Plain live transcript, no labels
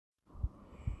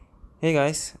Hey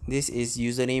guys, this is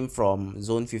username from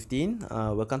Zone 15.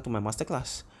 Welcome to my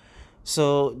masterclass.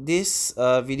 So this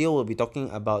video will be talking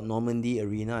about Normandy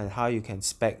Arena and how you can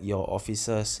spec your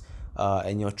officers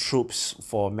and your troops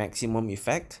for maximum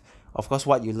effect. Of course,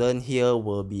 what you learn here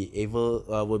will be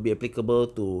applicable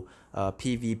to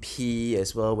PvP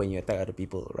as well when you attack other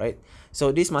people, right?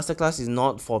 So this masterclass is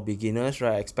not for beginners,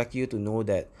 right? I expect you to know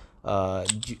that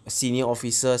senior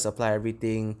officers apply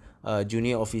everything,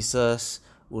 junior officers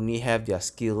only have their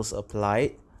skills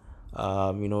applied.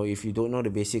 If you don't know the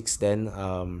basics, then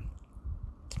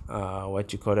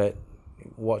what you call that,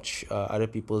 watch other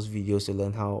people's videos to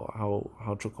learn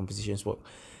how troop compositions work.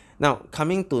 Now,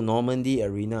 coming to Normandy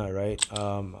Arena, right?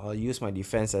 I'll use my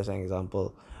defense as an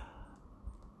example.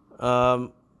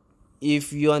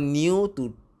 If you are new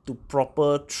to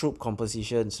proper troop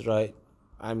compositions, right?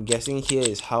 I'm guessing here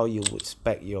is how you would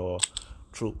spec your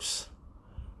troops.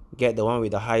 Get the one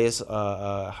with the highest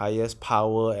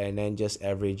power and then just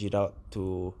average it out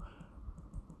to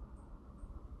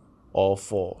all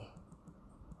four.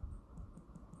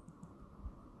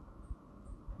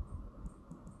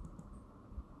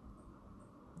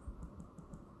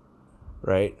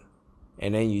 Right?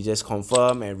 And then you just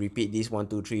confirm and repeat this 1,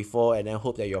 2, 3, 4 and then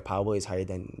hope that your power is higher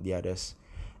than the others.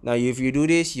 Now if you do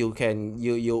this, you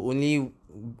only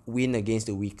win against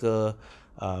the weaker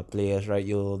players, right?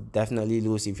 You'll definitely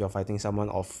lose if you're fighting someone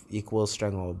of equal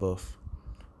strength or above.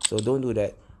 So don't do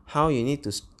that. How you need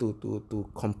to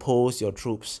compose your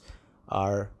troops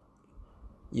are,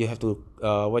 you have to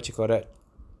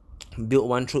build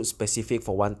one troop specific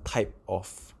for one type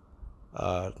of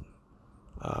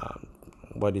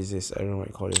what is this? I don't know what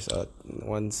you call this.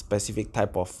 One specific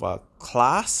type of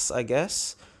class, I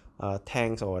guess,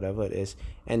 tanks or whatever it is.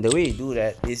 And the way you do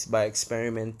that is by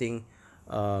experimenting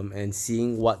and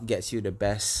seeing what gets you the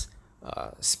best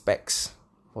specs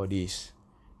for these.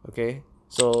 Okay,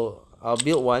 so I'll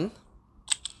build one.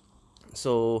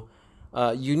 So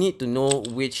you need to know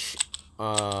which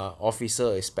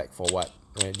officer is spec for what.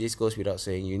 Right? This goes without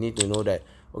saying. You need to know that,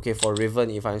 okay, for Riven,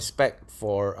 if I'm spec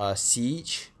for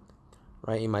siege,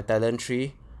 right, in my talent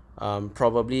tree,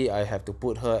 probably I have to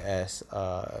put her as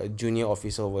a junior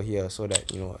officer over here so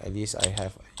that, at least I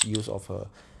have use of her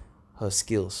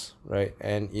skills, right?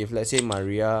 And if let's say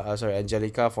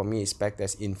Angelica for me is spec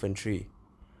as infantry,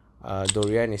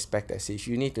 Dorian is spec as siege,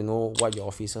 you need to know what your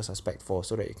officers are spec for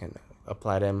so that you can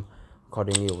apply them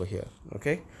accordingly over here.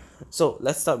 Okay, so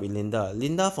let's start with Linda.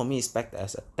 Linda for me is spec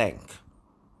as a tank.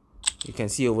 You can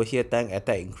see over here, tank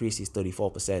attack increase is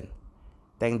 34%.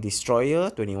 Tank destroyer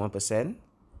 21%,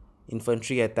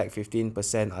 infantry attack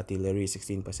 15%, artillery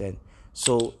 16%.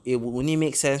 So it will only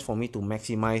make sense for me to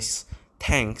maximize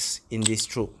tanks in this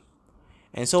troop.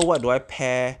 And so what do I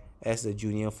pair as the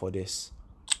junior for this?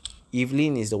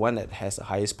 Evelyn is the one that has the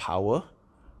highest power,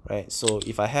 right? So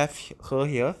if I have her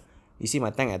here, you see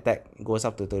my tank attack goes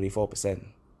up to 34%.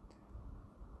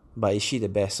 But is she the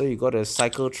best? So you got to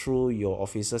cycle through your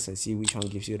officers and see which one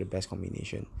gives you the best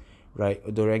combination. Right,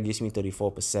 Dorian gives me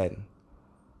 34%,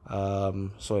 so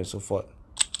on and so forth.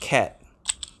 Cat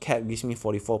gives me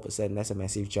 44%. That's a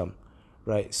massive jump,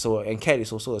 right? So, and Cat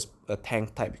is also a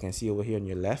tank type. You can see over here on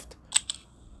your left,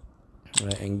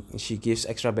 right? And she gives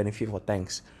extra benefit for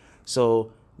tanks.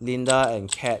 So Linda and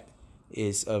Cat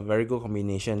is a very good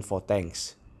combination for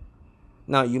tanks.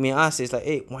 Now you may ask, it's like,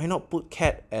 hey, why not put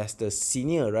Cat as the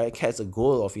senior, right? Cat's a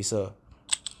gold officer.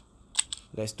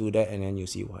 Let's do that and then you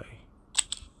see why.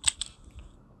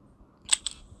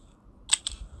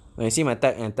 When you see my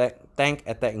tank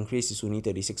attack increase is only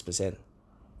 36%,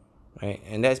 right?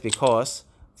 And that's because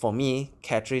for me,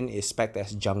 Catherine is spec'd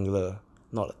as jungler,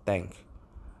 not a tank.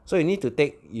 So you need to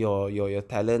take your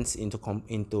talents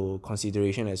into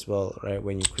consideration as well, right?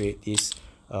 When you create these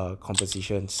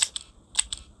compositions.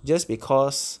 Just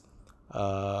because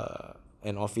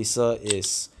an officer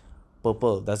is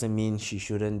purple doesn't mean she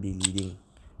shouldn't be leading.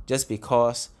 Just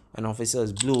because an officer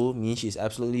is blue means she's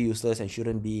absolutely useless and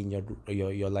shouldn't be in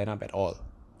your lineup at all,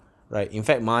 right? In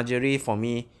fact, Marjorie for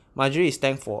me, Marjorie is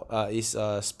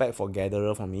spec for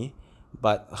gatherer for me,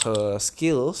 but her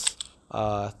skills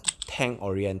are tank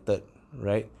oriented,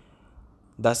 right?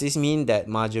 Does this mean that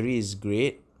Marjorie is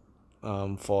great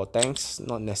for tanks?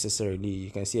 Not necessarily.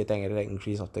 You can see a tank attack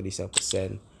increase of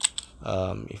 37%.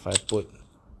 If I put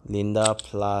Linda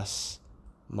plus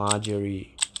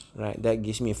Marjorie, right, that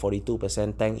gives me a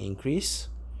 42% tank increase.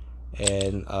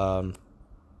 And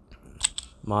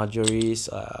Marjorie's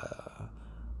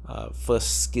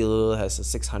first skill has a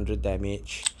 600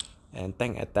 damage and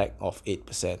tank attack of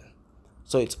 8%.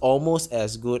 So it's almost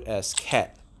as good as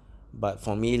Cat, but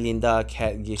for me, Linda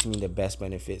Cat gives me the best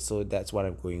benefit, so that's what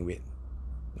I'm going with.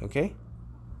 Okay,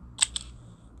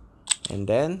 and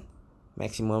then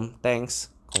maximum tanks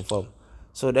confirm.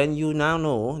 So then you now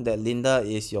know that Linda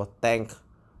is your tank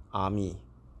army.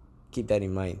 Keep that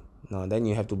in mind. Now then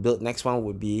you have to build, next one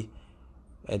would be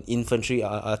an infantry,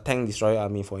 a tank destroyer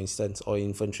army for instance, or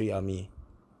infantry army.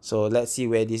 So let's see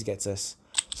where this gets us.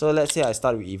 So let's say I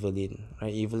start with Evelyn,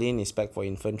 right? Evelyn is spec for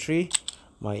infantry.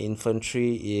 My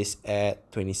infantry is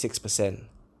at 26%.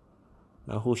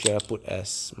 Now who should I put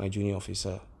as my junior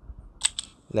officer?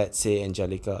 Let's say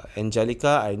Angelica.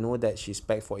 Angelica, I know that she's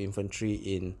spec for infantry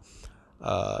in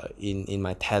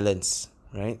my talents,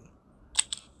 right?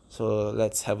 So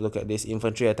let's have a look at this.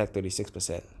 Infantry attack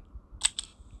 36%.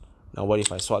 Now what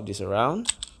if I swap this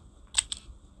around?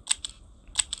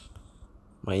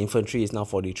 My infantry is now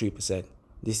 43%.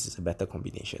 This is a better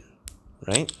combination,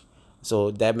 right? So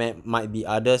there might be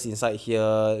others inside here,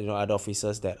 other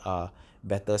officers that are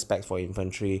better specs for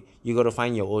infantry. You got to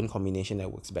find your own combination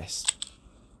that works best.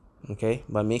 Okay,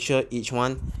 but make sure each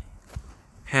one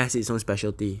has its own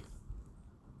specialty.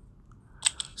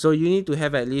 So you need to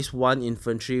have at least one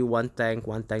infantry, one tank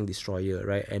destroyer,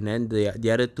 right? And then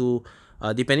the other two,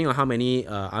 depending on how many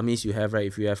armies you have, right?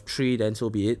 If you have 3, then so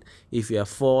be it. If you have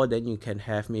 4, then you can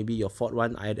have maybe your 4th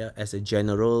one either as a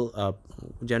general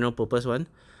purpose one.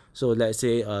 So let's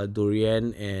say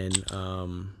Dorian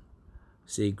and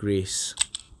say Grace.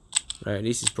 Right,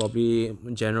 this is probably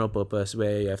general purpose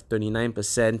where you have 29%,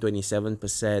 27%,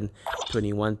 21%,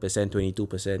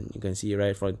 22%. You can see,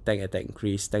 right, from tank attack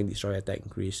increase, tank destroyer attack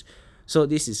increase. So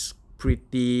this is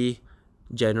pretty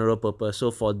general purpose. So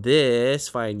for this,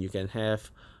 fine, you can have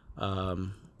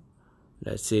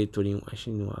let's say 20.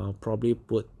 Actually no, I'll probably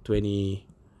put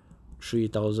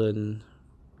 23,000,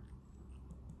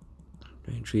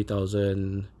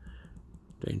 23,000,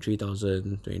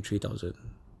 23,000, 23,000.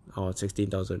 Or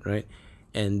 16,000, right?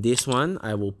 And this one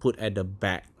I will put at the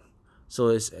back, so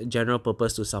it's general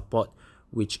purpose to support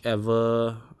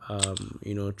whichever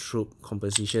troop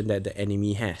composition that the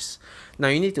enemy has. Now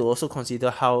you need to also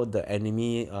consider how the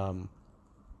enemy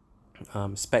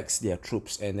specs their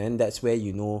troops, and then that's where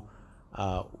you know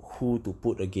who to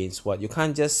put against what. You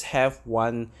can't just have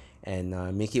one and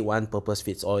make it one purpose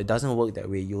fits all. It doesn't work that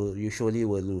way. You usually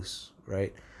will lose,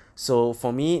 right? So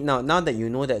for me, now that you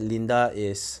know that Linda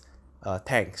is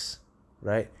tanks,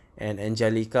 right, and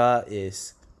Angelica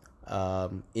is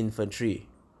infantry,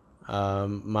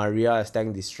 Maria is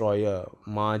tank destroyer,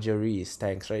 Marjorie is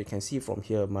tanks, right? You can see from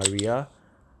here, Maria,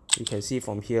 you can see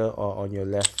from here or on your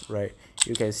left, right,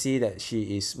 you can see that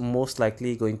she is most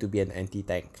likely going to be an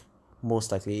anti-tank.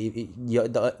 Most likely,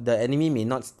 the enemy may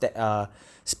not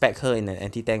spec her in an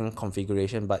anti-tank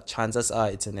configuration, but chances are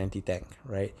it's an anti-tank,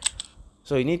 right?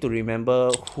 So you need to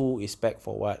remember who is spec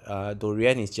for what.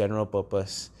 Dorian is general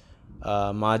purpose.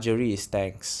 Marjorie is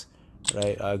tanks,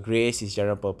 right? Grace is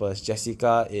general purpose.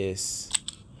 Jessica is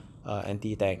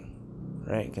anti-tank,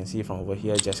 right? You can see from over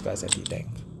here, Jessica is anti-tank.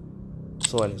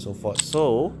 So on and so forth.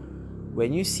 So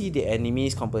when you see the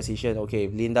enemy's composition, okay,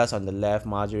 Linda's on the left,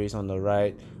 Marjorie's on the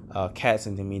right, Kat's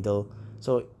in the middle.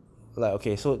 So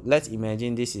so let's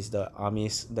imagine this is the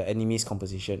enemy's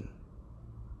composition.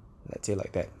 Let's say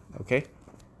like that, okay?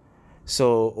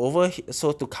 So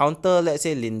so to counter, let's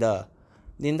say Linda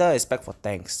is spec for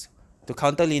tanks. To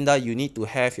counter Linda, you need to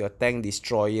have your tank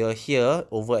destroyer here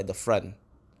over at the front,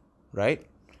 right?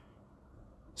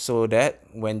 So that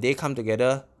when they come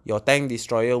together, your tank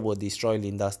destroyer will destroy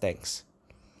Linda's tanks.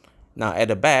 Now at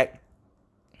the back,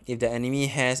 if the enemy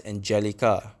has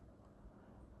Angelica,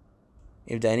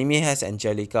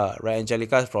 right?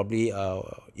 Angelica is probably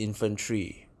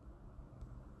infantry,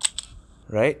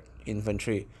 right?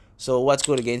 Infantry. So what's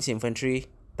good against infantry?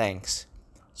 Tanks.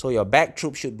 So your back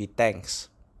troop should be tanks,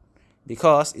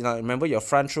 because remember your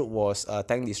front troop was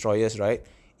tank destroyers, right?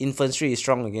 Infantry is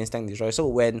strong against tank destroyers.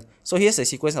 So here's the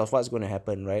sequence of what's going to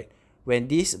happen, right? When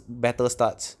this battle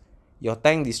starts, your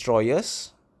tank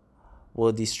destroyers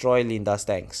will destroy Linda's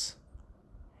tanks,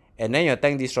 and then your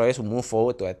tank destroyers will move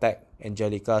forward to attack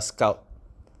Angelica's scout,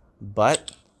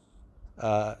 but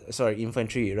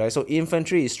infantry, right? So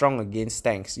infantry is strong against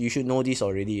tanks. You should know this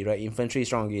already, right? Infantry is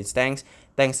strong against tanks.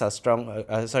 Tanks are strong.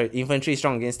 Infantry is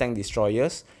strong against tank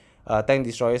destroyers. Tank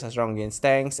destroyers are strong against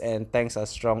tanks, and tanks are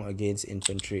strong against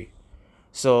infantry.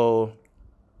 So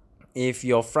if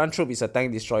your front troop is a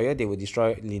tank destroyer, they will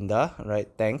destroy Linda, right?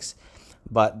 Tanks.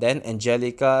 But then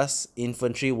Angelica's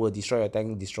infantry will destroy your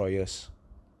tank destroyers.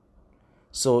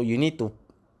 So you need to,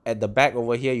 at the back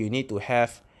over here, you need to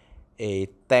have a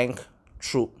tank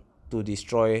troop to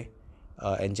destroy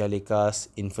Angelica's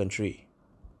infantry.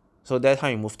 So that's how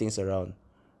you move things around,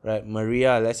 right?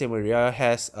 Maria, let's say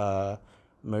Maria's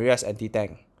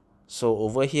anti-tank. So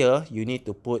over here you need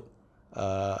to put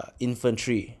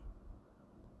infantry.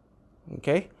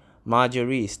 Okay,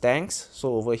 Marjorie is tanks,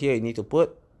 so over here you need to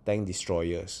put tank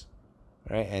destroyers,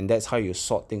 right? And that's how you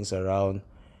sort things around,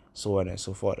 so on and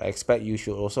so forth. I expect you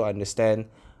should also understand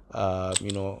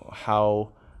you know,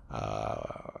 how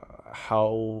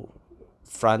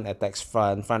front attacks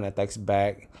front attacks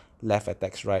back, left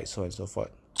attacks right, so on and so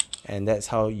forth. And that's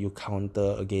how you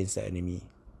counter against the enemy.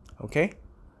 Okay,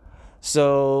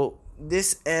 so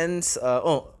this ends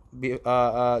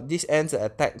this ends the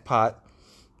attack part.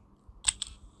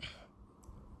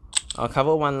 I'll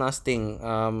cover one last thing.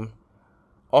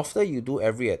 After you do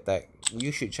every attack,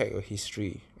 you should check your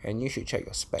history and you should check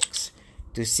your specs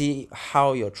to see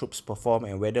how your troops perform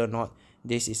and whether or not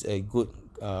this is a good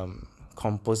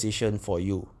composition for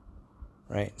you,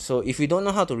 right? So if you don't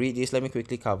know how to read this, let me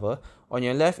quickly cover. On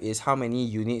your left is how many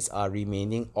units are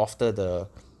remaining after the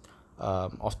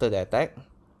attack.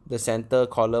 The center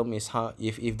column is how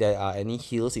if there are any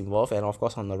heals involved, and of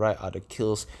course on the right are the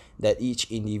kills that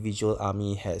each individual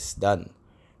army has done,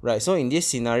 right? So in this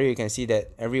scenario you can see that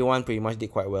everyone pretty much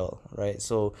did quite well, right?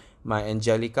 So my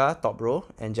Angelica, top row,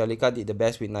 Angelica did the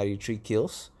best with 93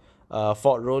 kills.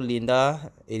 Fourth row,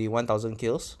 Linda, 81,000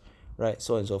 kills, right?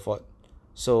 So on and so forth.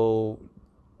 So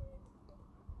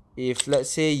if let's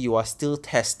say you are still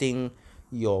testing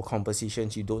your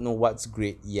compositions, you don't know what's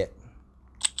great yet.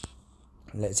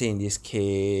 Let's say in this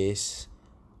case,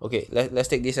 okay, let's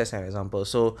take this as an example.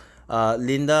 So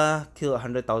Linda killed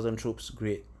 100,000 troops,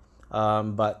 great.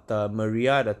 But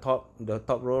Maria, the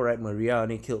top row, right? Maria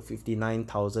only killed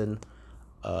 59,000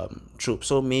 troops.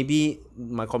 So maybe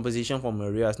my composition for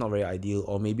Maria is not very ideal,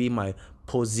 or maybe my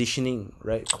positioning,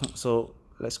 right? So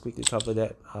let's quickly cover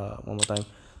that one more time.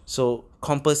 So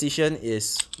composition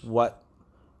is what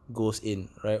goes in,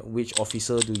 right? Which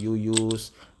officer do you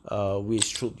use?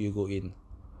 Which troop do you go in?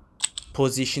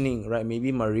 Positioning, right?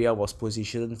 Maybe Maria was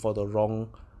positioned for the wrong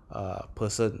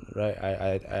person, right?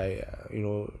 I you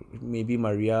know, maybe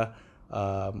Maria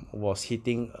was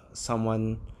hitting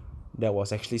someone that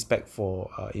was actually spec for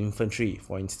infantry,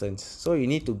 for instance. So you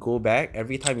need to go back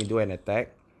every time you do an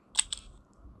attack,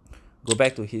 go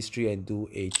back to history and do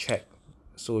a check,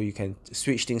 so you can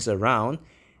switch things around.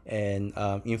 And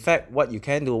in fact, what you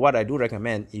can do, what I do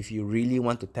recommend, if you really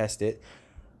want to test it,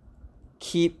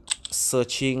 keep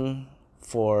searching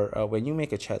for when you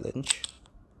make a challenge,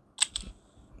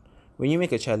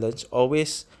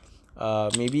 always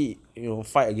maybe, you know,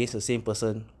 fight against the same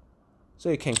person, so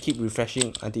you can keep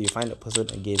refreshing until you find the person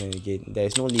again and again. There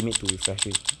is no limit to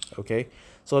refreshing. Okay,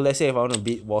 so let's say if I want to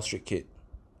beat Wall Street Kid,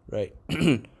 right?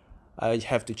 I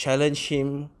have to challenge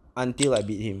him until I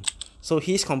beat him, so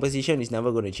his composition is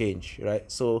never going to change, right?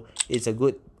 So it's a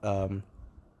good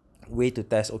way to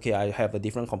test. Okay, I have a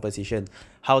different composition.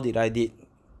 How did I did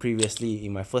previously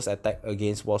in my first attack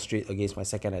against Wall Street, against my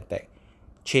second attack?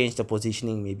 Change the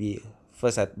positioning, maybe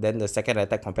then the second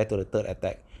attack compared to the third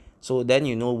attack. So then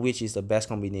you know which is the best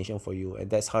combination for you,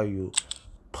 and that's how you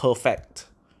perfect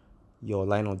your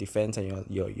line of defense and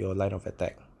your line of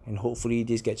attack. And hopefully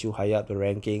this gets you higher up the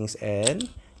rankings and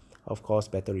of course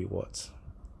better rewards.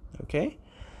 Okay,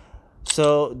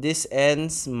 so this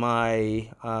ends my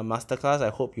masterclass. I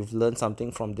hope you've learned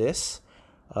something from this.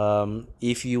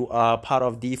 If you are part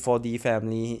of D4D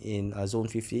family in Zone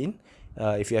 15,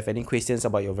 if you have any questions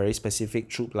about your very specific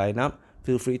troop lineup,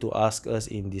 feel free to ask us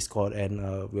in Discord,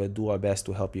 and we'll do our best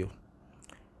to help you.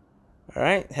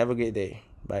 Alright, have a great day.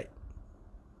 Bye.